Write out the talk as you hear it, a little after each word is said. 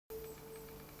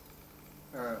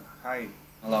Hi,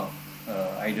 hello.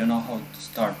 I don't know how to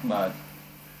start, but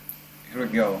here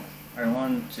we go. I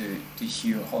want to teach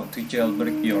you how to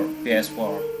jailbreak your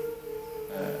PS4.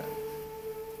 Uh,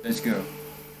 let's go.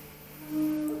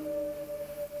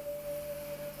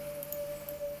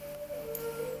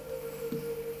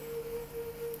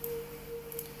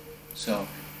 So,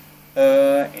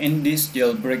 in this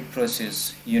jailbreak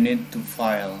process, you need to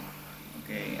file.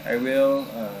 Okay, I will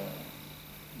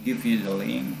give you the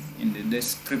link in the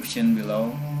description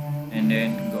below, and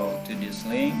then go to this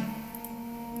link.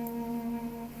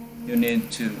 You need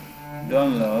to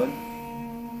download,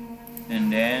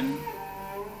 and then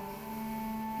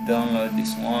download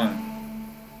this one.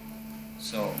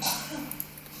 So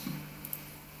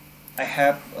I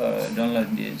have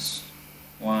downloaded this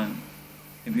one.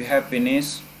 If you have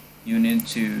finished, you need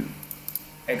to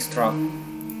extract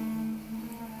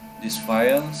this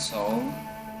file. So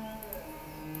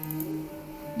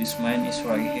this mine is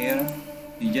right here.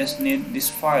 You just need this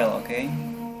file, okay?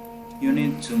 You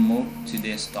need to move to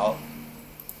desktop,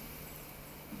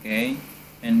 okay?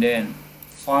 And then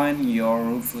find your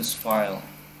Rufus file.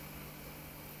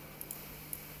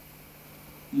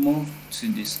 Move to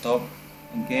desktop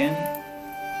again,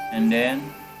 and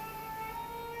then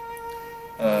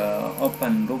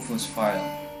open Rufus file.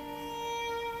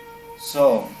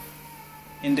 So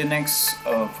in the next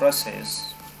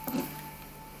process,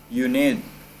 you need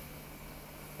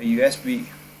a USB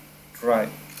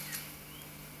drive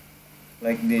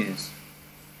like this.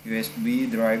 USB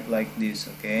drive like this,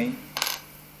 okay?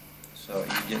 So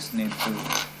you just need to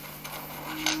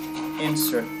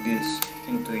insert this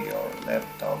into your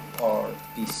laptop or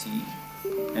PC,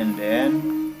 and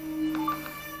then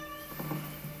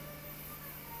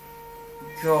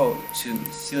go to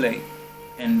select,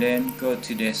 and then go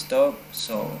to desktop.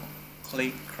 So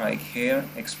click right here,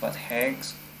 export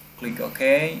hex, click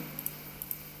OK.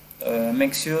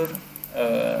 Make sure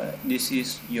this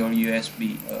is your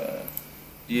USB.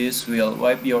 This will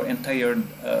wipe your entire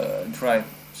drive,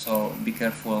 so be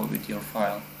careful with your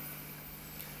file.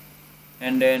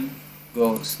 And then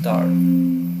go start,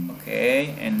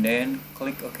 okay, and then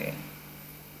click OK.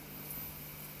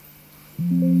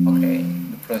 Okay,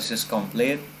 the process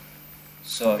complete.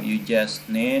 So you just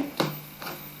need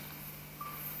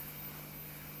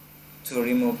to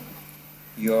remove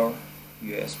your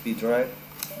USB drive,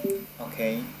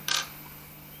 okay.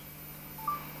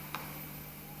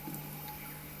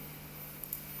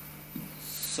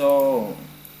 So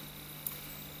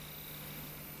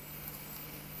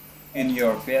in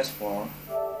your PS4,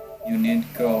 you need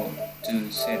go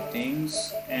to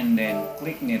settings, and then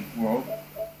click network,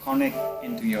 connect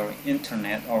into your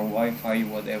internet or Wi-Fi,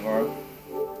 whatever,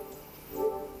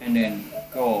 and then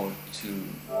go to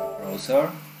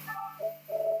browser,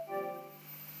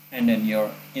 and then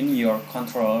in your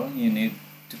control you need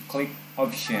to click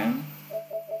option,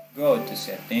 go to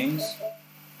settings,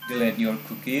 delete your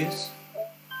cookies,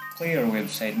 clear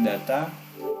website data,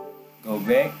 go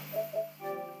back.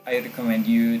 I recommend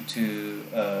you to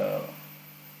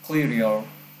clear your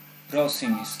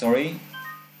browsing history,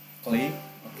 click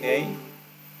OK,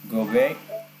 go back,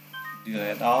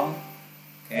 delete all,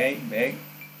 okay, back,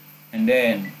 and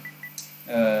then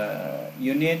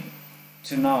you need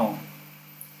to know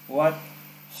what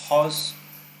host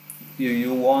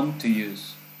you want to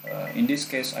use. In this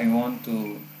case, I want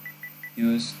to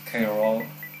use Carol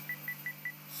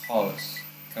host,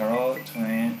 Carol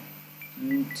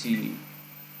 2018.ir.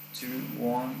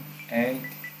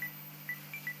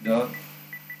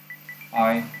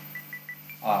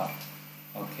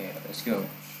 Okay, let's go.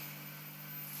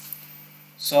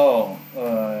 So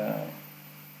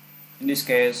in this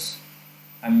case,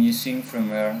 I'm using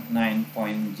firmware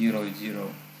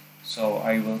 9.00, so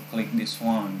I will click this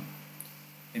one.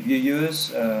 If you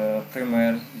use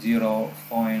firmware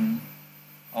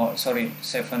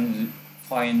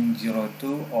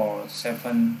 7.02 or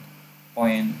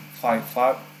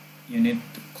 7.55, you need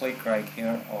to click right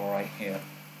here or right here.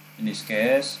 In this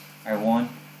case, I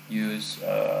want use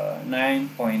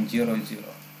 9.00.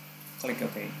 Click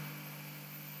OK.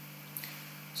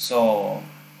 So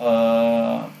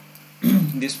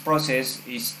this process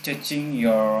is touching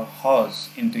your host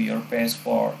into your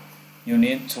PS4. You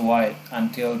need to wait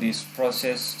until this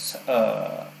process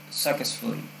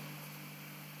successfully.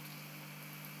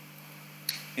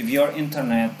 If your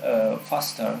internet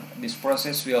faster, this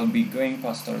process will be going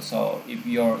faster. So if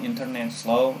your internet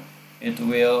slow, it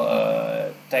will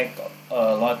take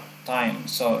a lot time.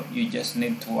 So you just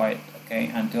need to wait,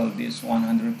 okay, until this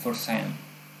 100%.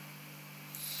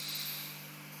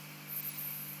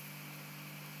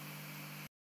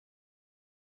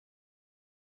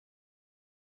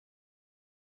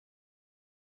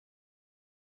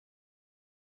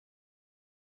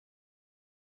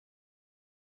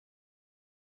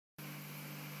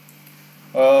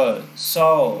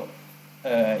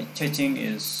 Changing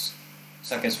is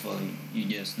successfully. You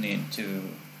just need to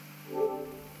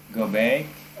go back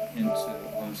into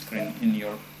home screen in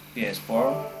your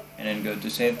PS4 and then go to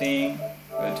setting,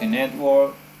 go to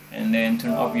network, and then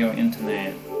turn off your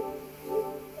internet.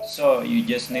 So you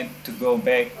just need to go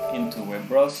back into web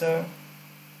browser,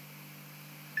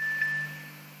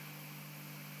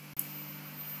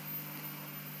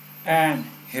 and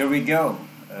here we go.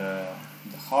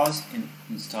 The host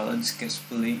installed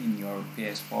successfully in your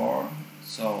PS4.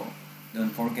 So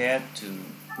don't forget to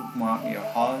bookmark your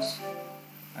host.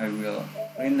 I will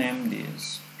rename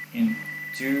this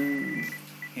into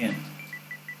HEN.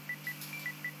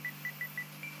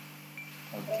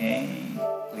 Okay,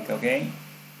 click OK.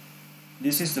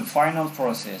 This is the final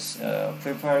process.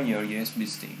 Prepare your USB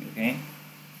stick. Okay.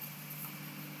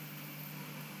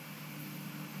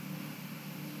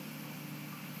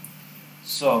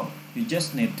 So you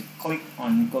just need to click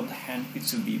on HEN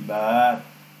P2B, but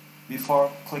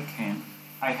before click HEN,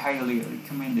 I highly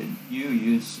recommended you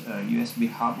use USB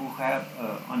hub who have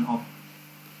on-off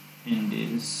in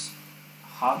this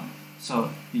hub. So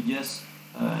you just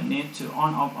need to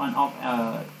on-off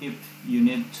if you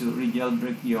need to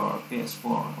jailbreak your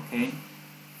PS4. Okay.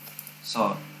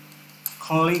 So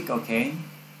click OK.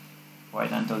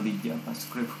 Wait until the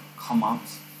JavaScript comes up.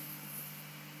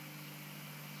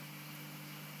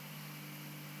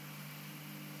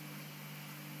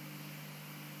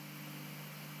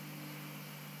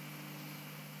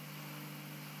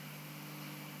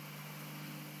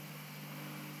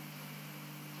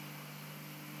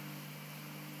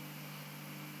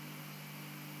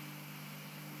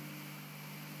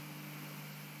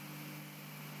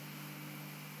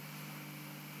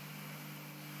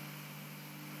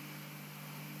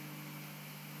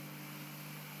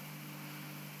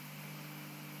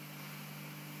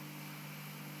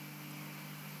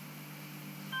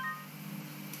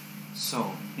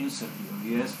 So insert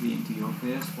your USB into your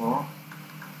PS4.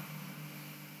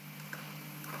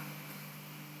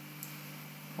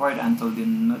 Wait until the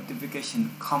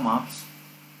notification comes up.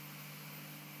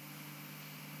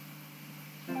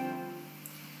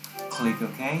 Click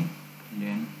OK, and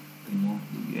then remove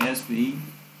the USB,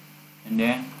 and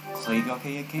then click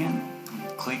OK again,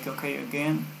 and click OK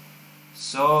again.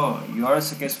 So you are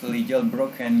successfully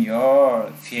jailbroken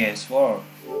your PS4.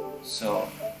 So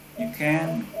you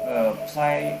can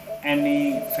play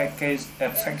any package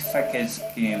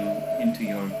game into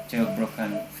your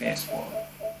jailbroken PS4.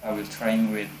 I will try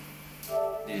with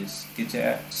this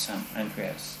GTA San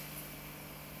Andreas.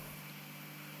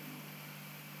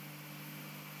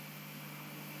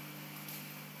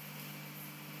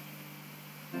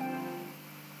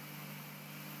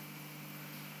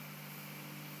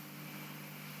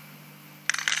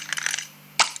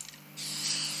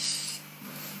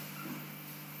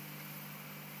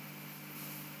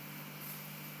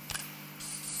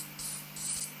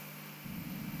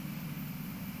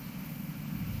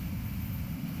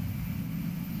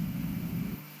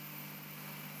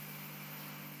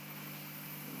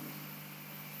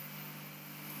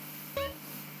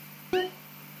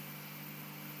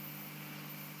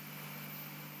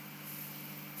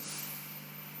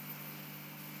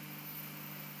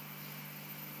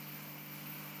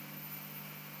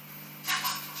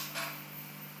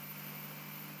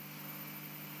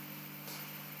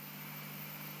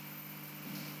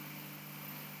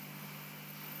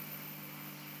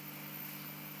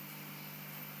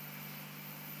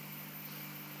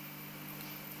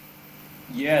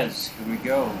 Yes, here we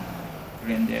go.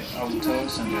 Grand Theft Auto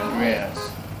San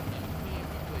Andreas.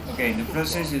 Okay, the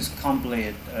process is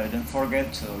complete. Don't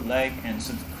forget to like and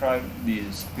subscribe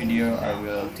this video. I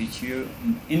will teach you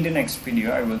in the next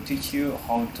video. I will teach you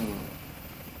how to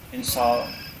install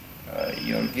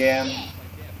your game,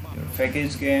 your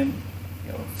package game,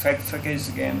 your fake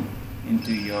package game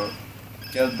into your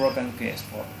jailbroken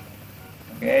PS4.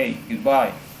 Okay,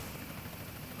 goodbye.